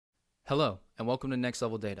Hello, and welcome to Next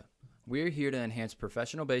Level Data. We're here to enhance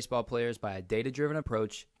professional baseball players by a data-driven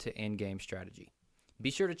approach to in-game strategy.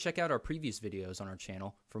 Be sure to check out our previous videos on our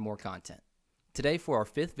channel for more content. Today, for our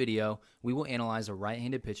fifth video, we will analyze a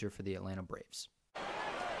right-handed pitcher for the Atlanta Braves.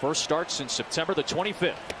 First start since September the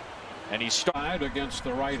 25th, and he's started against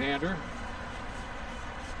the right-hander.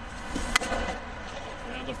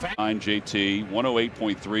 And JT,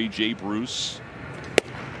 108.3, Jay Bruce.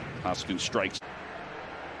 Hoskins strikes.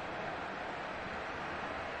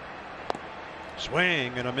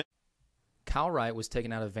 Swing and a miss. Kyle Wright was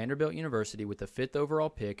taken out of Vanderbilt University with the 5th overall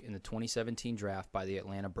pick in the 2017 draft by the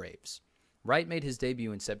Atlanta Braves. Wright made his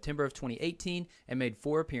debut in September of 2018 and made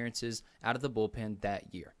 4 appearances out of the bullpen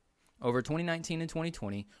that year. Over 2019 and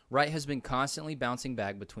 2020, Wright has been constantly bouncing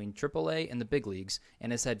back between AAA and the big leagues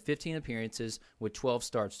and has had 15 appearances with 12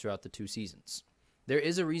 starts throughout the 2 seasons. There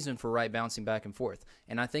is a reason for Wright bouncing back and forth,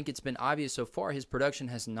 and I think it's been obvious so far his production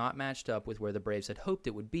has not matched up with where the Braves had hoped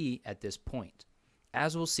it would be at this point.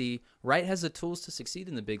 As we'll see, Wright has the tools to succeed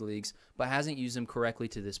in the big leagues, but hasn't used them correctly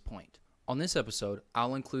to this point. On this episode,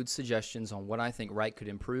 I'll include suggestions on what I think Wright could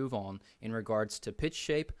improve on in regards to pitch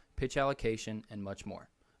shape, pitch allocation, and much more.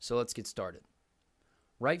 So let's get started.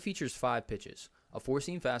 Wright features 5 pitches: a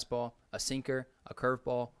four-seam fastball, a sinker, a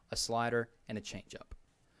curveball, a slider, and a changeup.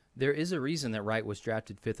 There is a reason that Wright was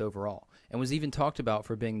drafted 5th overall, and was even talked about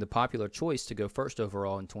for being the popular choice to go 1st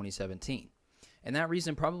overall in 2017. And that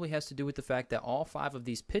reason probably has to do with the fact that all 5 of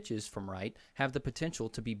these pitches from Wright have the potential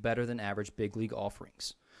to be better than average big league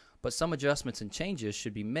offerings. But some adjustments and changes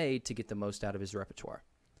should be made to get the most out of his repertoire.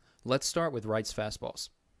 Let's start with Wright's fastballs.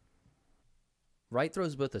 Wright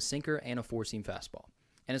throws both a sinker and a four-seam fastball,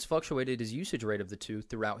 and has fluctuated his usage rate of the two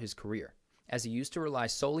throughout his career, as he used to rely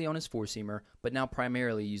solely on his four-seamer, but now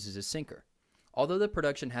primarily uses his sinker. Although the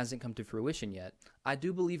production hasn't come to fruition yet, I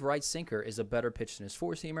do believe Wright's sinker is a better pitch than his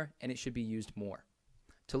four-seamer, and it should be used more.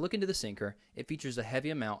 To look into the sinker, it features a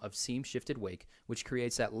heavy amount of seam-shifted wake, which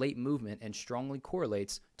creates that late movement and strongly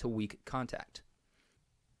correlates to weak contact.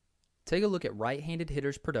 Take a look at right-handed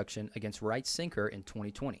hitters' production against Wright's sinker in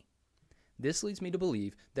 2020. This leads me to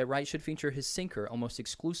believe that Wright should feature his sinker almost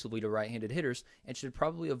exclusively to right-handed hitters and should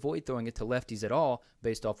probably avoid throwing it to lefties at all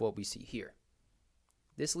based off what we see here.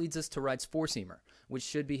 This leads us to Wright's four-seamer, which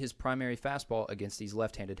should be his primary fastball against these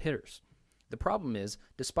left-handed hitters. The problem is,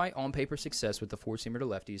 despite on-paper success with the four-seamer to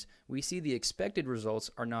lefties, we see the expected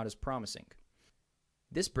results are not as promising.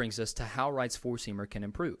 This brings us to how Wright's four-seamer can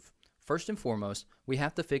improve. First and foremost, we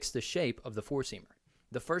have to fix the shape of the four-seamer.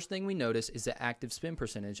 The first thing we notice is the active spin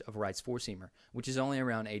percentage of Wright's four-seamer, which is only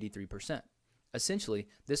around 83%. Essentially,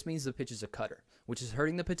 this means the pitch is a cutter, which is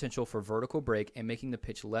hurting the potential for vertical break and making the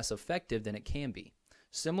pitch less effective than it can be.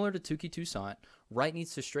 Similar to Touki Toussaint, Wright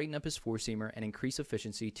needs to straighten up his four-seamer and increase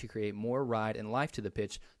efficiency to create more ride and life to the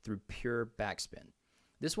pitch through pure backspin.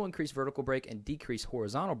 This will increase vertical break and decrease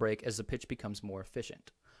horizontal break as the pitch becomes more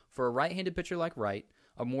efficient. For a right-handed pitcher like Wright,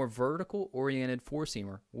 a more vertical-oriented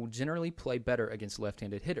four-seamer will generally play better against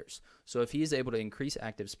left-handed hitters, so if he is able to increase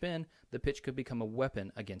active spin, the pitch could become a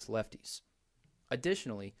weapon against lefties.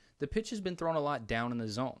 Additionally, the pitch has been thrown a lot down in the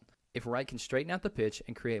zone. If Wright can straighten out the pitch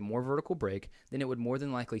and create more vertical break, then it would more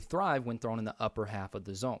than likely thrive when thrown in the upper half of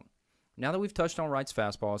the zone. Now that we've touched on Wright's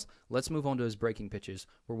fastballs, let's move on to his breaking pitches,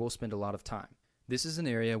 where we'll spend a lot of time. This is an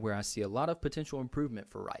area where I see a lot of potential improvement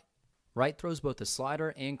for Wright. Wright throws both a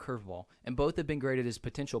slider and curveball, and both have been graded as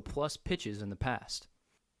potential plus pitches in the past.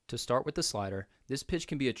 To start with the slider, this pitch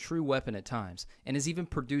can be a true weapon at times, and has even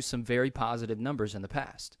produced some very positive numbers in the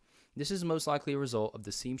past. This is most likely a result of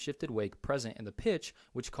the seam-shifted wake present in the pitch,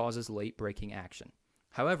 which causes late breaking action.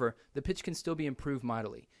 However, the pitch can still be improved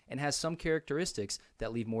mightily, and has some characteristics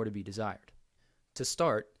that leave more to be desired. To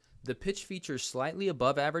start, the pitch features slightly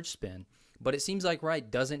above average spin, but it seems like Wright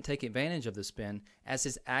doesn't take advantage of the spin, as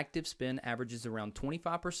his active spin averages around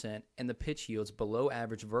 25% and the pitch yields below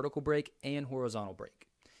average vertical break and horizontal break.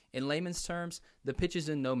 In layman's terms, the pitch is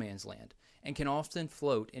in no man's land, and can often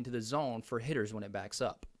float into the zone for hitters when it backs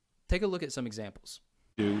up. Take a look at some examples.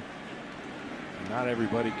 Not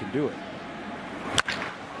everybody can do it.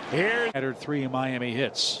 Here, 3 Miami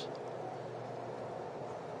hits.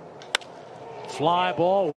 Fly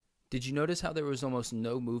ball. Did you notice how there was almost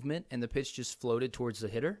no movement and the pitch just floated towards the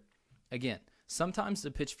hitter? Again, sometimes the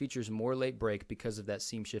pitch features more late break because of that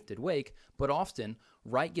seam-shifted wake, but often,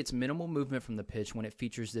 Wright gets minimal movement from the pitch when it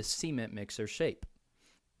features this cement mixer shape.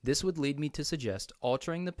 This would lead me to suggest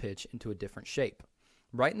altering the pitch into a different shape.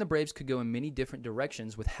 Wright and the Braves could go in many different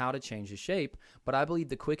directions with how to change the shape, but I believe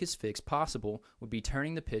the quickest fix possible would be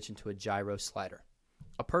turning the pitch into a gyro slider.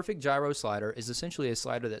 A perfect gyro slider is essentially a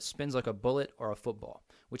slider that spins like a bullet or a football,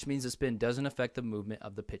 which means the spin doesn't affect the movement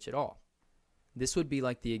of the pitch at all. This would be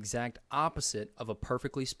like the exact opposite of a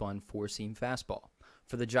perfectly spun four-seam fastball.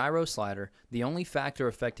 For the gyro slider, the only factor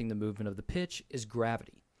affecting the movement of the pitch is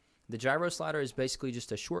gravity. The gyro slider is basically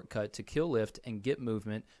just a shortcut to kill lift and get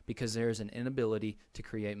movement because there is an inability to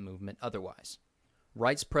create movement otherwise.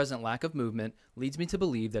 Wright's present lack of movement leads me to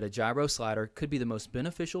believe that a gyro slider could be the most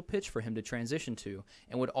beneficial pitch for him to transition to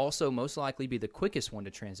and would also most likely be the quickest one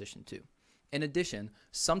to transition to. In addition,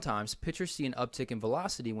 sometimes pitchers see an uptick in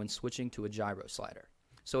velocity when switching to a gyro slider.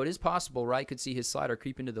 So it is possible Wright could see his slider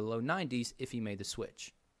creep into the low 90s if he made the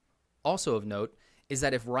switch. Also of note is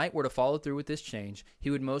that if Wright were to follow through with this change, he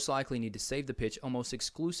would most likely need to save the pitch almost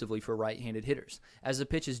exclusively for right-handed hitters, as the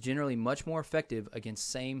pitch is generally much more effective against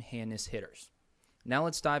same-handness hitters. Now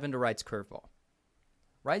let's dive into Wright's curveball.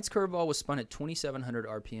 Wright's curveball was spun at 2,700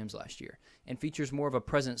 RPMs last year and features more of a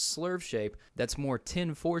present slurve shape that's more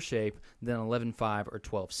 10-4 shape than 11-5 or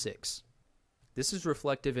 12-6. This is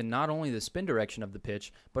reflective in not only the spin direction of the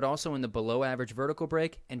pitch, but also in the below-average vertical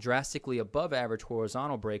break and drastically above-average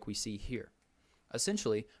horizontal break we see here.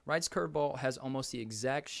 Essentially, Wright's curveball has almost the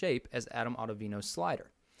exact shape as Adam Ottavino's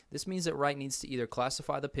slider. This means that Wright needs to either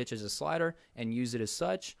classify the pitch as a slider and use it as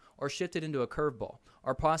such, or shift it into a curveball,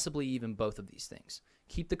 or possibly even both of these things.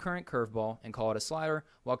 Keep the current curveball and call it a slider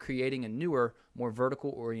while creating a newer, more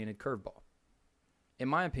vertical-oriented curveball. In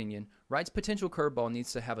my opinion, Wright's potential curveball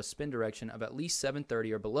needs to have a spin direction of at least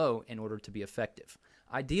 730 or below in order to be effective.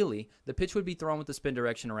 Ideally, the pitch would be thrown with the spin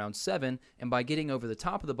direction around 7, and by getting over the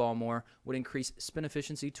top of the ball more, would increase spin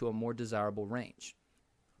efficiency to a more desirable range.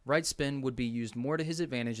 Wright's spin would be used more to his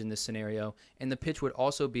advantage in this scenario, and the pitch would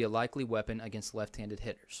also be a likely weapon against left-handed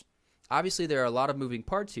hitters. Obviously, there are a lot of moving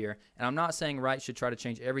parts here, and I'm not saying Wright should try to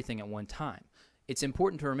change everything at one time. It's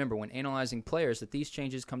important to remember when analyzing players that these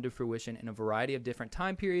changes come to fruition in a variety of different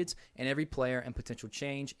time periods, and every player and potential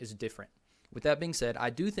change is different. With that being said, I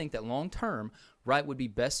do think that long-term, Wright would be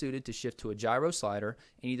best suited to shift to a gyro slider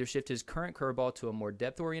and either shift his current curveball to a more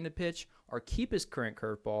depth-oriented pitch or keep his current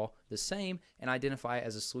curveball the same and identify it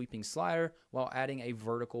as a sweeping slider while adding a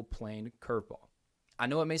vertical plane curveball. I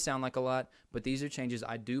know it may sound like a lot, but these are changes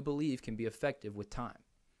I do believe can be effective with time.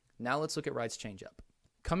 Now let's look at Wright's changeup.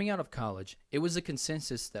 Coming out of college, it was a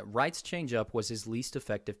consensus that Wright's changeup was his least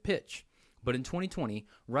effective pitch. But in 2020,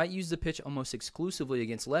 Wright used the pitch almost exclusively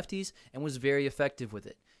against lefties and was very effective with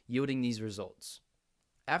it, yielding these results.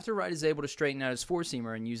 After Wright is able to straighten out his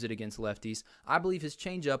four-seamer and use it against lefties, I believe his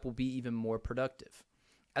changeup will be even more productive,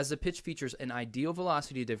 as the pitch features an ideal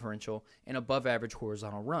velocity differential and above-average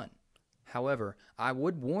horizontal run. However, I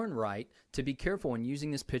would warn Wright to be careful when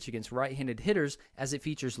using this pitch against right-handed hitters as it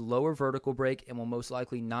features lower vertical break and will most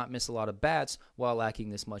likely not miss a lot of bats while lacking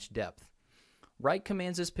this much depth. Wright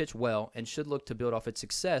commands this pitch well and should look to build off its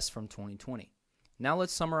success from 2020. Now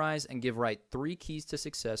let's summarize and give Wright 3 keys to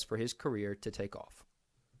success for his career to take off.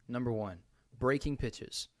 Number 1, breaking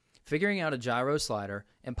pitches. Figuring out a gyro slider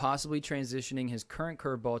and possibly transitioning his current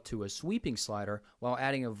curveball to a sweeping slider while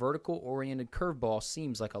adding a vertical-oriented curveball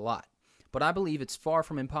seems like a lot, but I believe it's far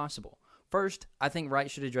from impossible. First, I think Wright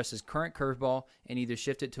should address his current curveball and either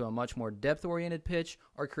shift it to a much more depth-oriented pitch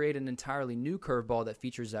or create an entirely new curveball that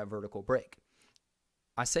features that vertical break.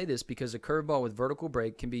 I say this because a curveball with vertical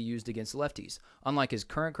break can be used against lefties, unlike his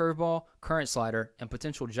current curveball, current slider, and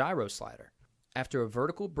potential gyro slider. After a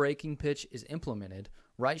vertical breaking pitch is implemented,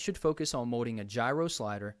 Wright should focus on molding a gyro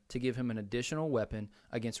slider to give him an additional weapon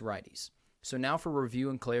against righties. So now for review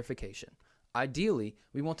and clarification. Ideally,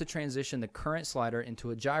 we want to transition the current slider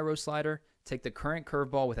into a gyro slider, take the current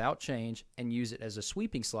curveball without change, and use it as a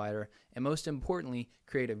sweeping slider, and most importantly,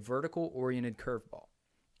 create a vertical-oriented curveball.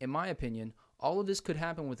 In my opinion, all of this could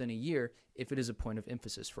happen within a year if it is a point of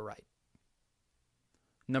emphasis for Wright.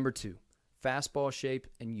 Number 2, fastball shape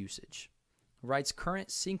and usage. Wright's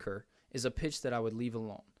current sinker is a pitch that I would leave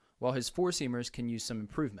alone, while his four-seamers can use some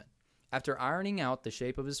improvement. After ironing out the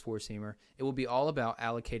shape of his four-seamer, it will be all about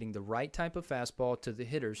allocating the right type of fastball to the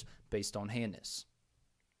hitters based on handness.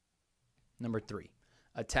 Number 3,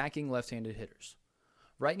 attacking left-handed hitters.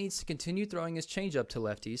 Wright needs to continue throwing his changeup to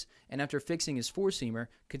lefties, and after fixing his four-seamer,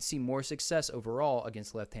 could see more success overall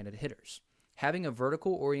against left-handed hitters. Having a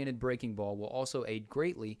vertical-oriented breaking ball will also aid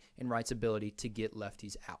greatly in Wright's ability to get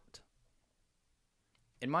lefties out.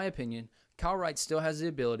 In my opinion, Kyle Wright still has the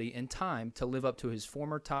ability and time to live up to his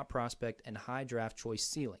former top prospect and high draft choice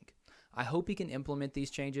ceiling. I hope he can implement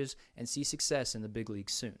these changes and see success in the big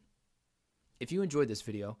leagues soon. If you enjoyed this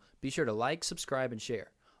video, be sure to like, subscribe, and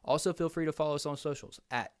share. Also, feel free to follow us on socials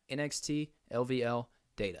at Nxt Lvl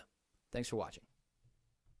Data. Thanks for watching.